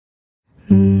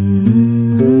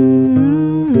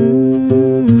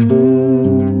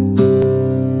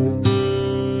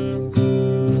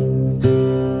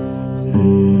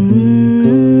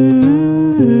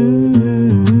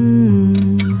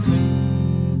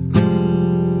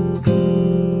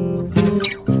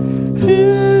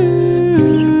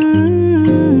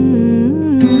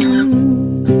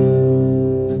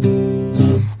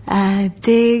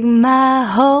Dig my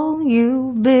hole,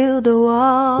 you build a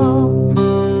wall.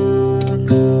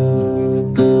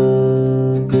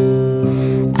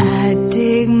 I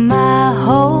dig my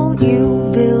hole,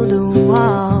 you build a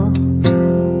wall.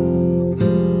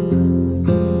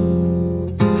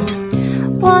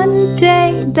 One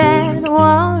day that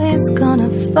wall is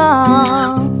gonna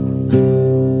fall.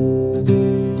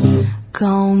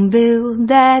 Gonna build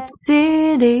that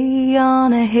city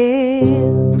on a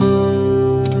hill.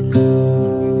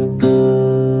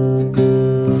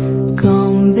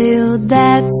 Build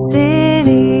that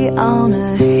city on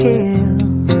a hill.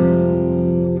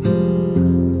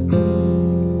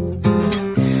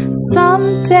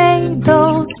 Someday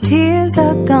those tears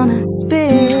are gonna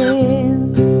spill.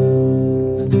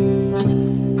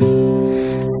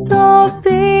 So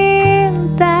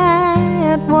build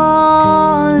that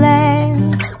wall and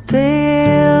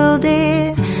build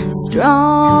it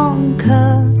strong,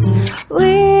 'cause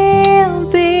we'll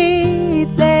be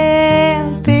there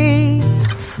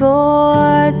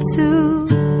for too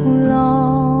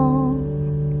long.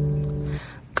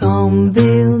 Gonna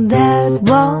build that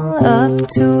wall up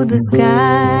to the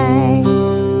sky.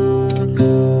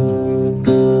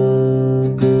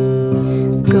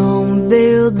 Gonna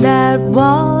build that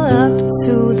wall up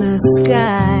to the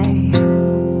sky.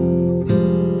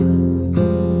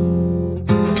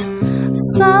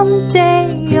 Someday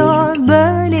your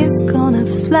bird is gonna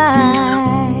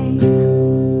fly.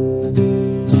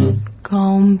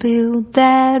 Gonna build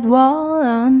that wall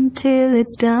until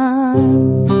it's done.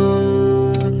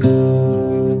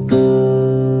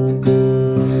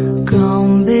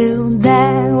 Gonna build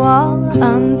that wall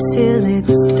until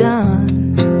it's done.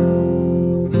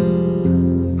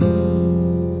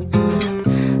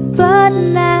 But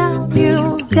now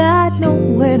you've got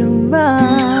nowhere to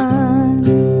run.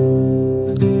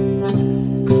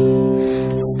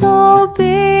 So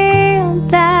build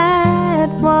that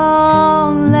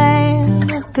wall and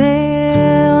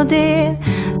build it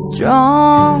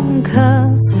strong, 'cause